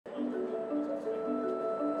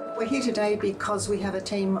We're here today because we have a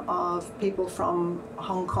team of people from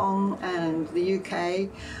Hong Kong and the UK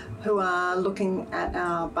who are looking at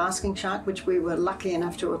our basking shark, which we were lucky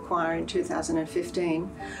enough to acquire in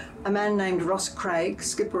 2015. A man named Ross Craig,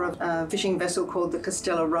 skipper of a fishing vessel called the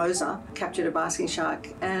Castella Rosa, captured a basking shark,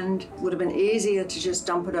 and would have been easier to just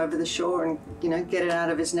dump it over the shore and, get it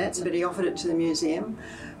out of his nets, but he offered it to the museum.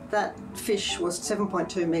 That fish was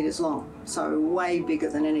 7.2 metres long, so way bigger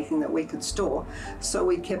than anything that we could store. So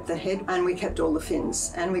we kept the head and we kept all the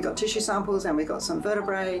fins, and we got tissue samples and we got some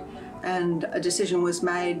vertebrae, and a decision was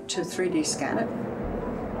made to 3D scan it.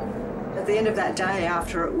 At the end of that day,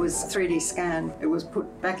 after it was 3D scanned, it was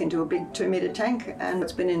put back into a big 2-metre tank, and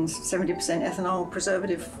it's been in 70% ethanol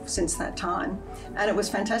preservative since that time. And it was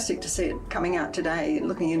fantastic to see it coming out today,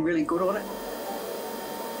 looking in really good order.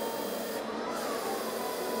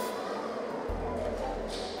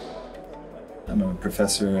 I'm a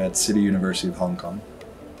professor at City University of Hong Kong.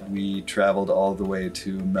 We traveled all the way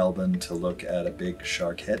to Melbourne to look at a big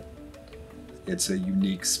shark head. It's a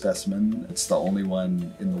unique specimen. It's the only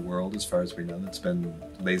one in the world, as far as we know, that's been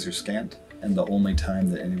laser scanned, and the only time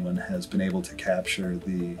that anyone has been able to capture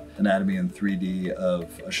the anatomy in 3D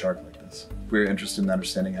of a shark like this. We're interested in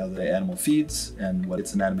understanding how the animal feeds and what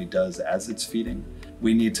its anatomy does as it's feeding.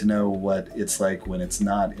 We need to know what it's like when it's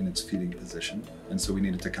not in its feeding position, and so we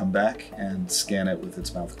needed to come back and scan it with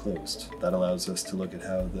its mouth closed. That allows us to look at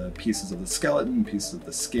how the pieces of the skeleton, pieces of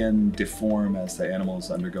the skin deform as the animal is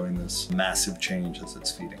undergoing this massive change as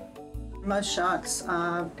it's feeding. Most sharks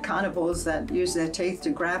are carnivores that use their teeth to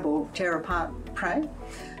grab or tear apart prey.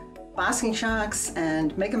 Basking sharks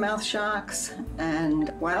and megamouth sharks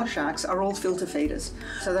and whale sharks are all filter feeders,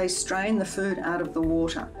 so they strain the food out of the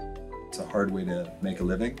water. It's a hard way to make a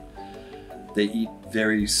living. They eat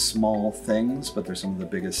very small things, but they're some of the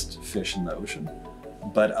biggest fish in the ocean.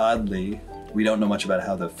 But oddly, we don't know much about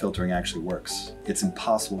how the filtering actually works. It's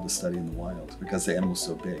impossible to study in the wild because the animal's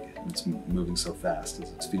so big and it's moving so fast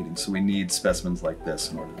as it's feeding. So we need specimens like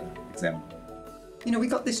this in order to examine it. We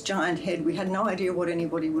got this giant head. We had no idea what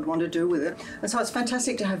anybody would want to do with it. And so it's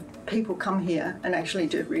fantastic to have people come here and actually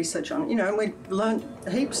do research on it. And we learned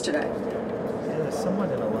heaps today. Yeah, there's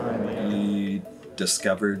someone in a line. We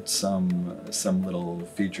discovered some little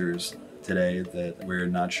features today that we're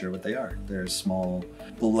not sure what they are. They're small,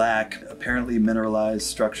 black, apparently mineralized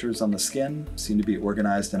structures on the skin, seem to be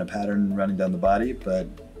organized in a pattern running down the body, but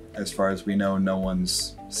as far as we know, no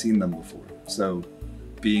one's seen them before. So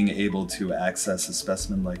being able to access a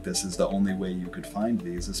specimen like this is the only way you could find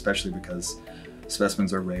these, especially because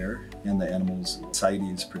specimens are rare and the animal's society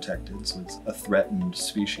is protected, so it's a threatened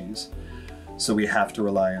species. So we have to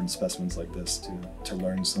rely on specimens like this to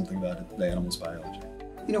learn something about the animal's biology.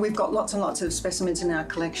 We've got lots and lots of specimens in our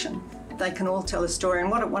collection. They can all tell a story,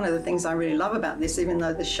 and one of the things I really love about this, even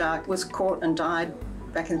though the shark was caught and died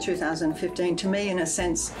back in 2015, to me, in a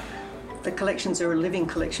sense, the collections are a living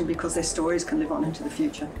collection because their stories can live on into the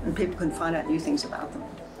future and people can find out new things about them.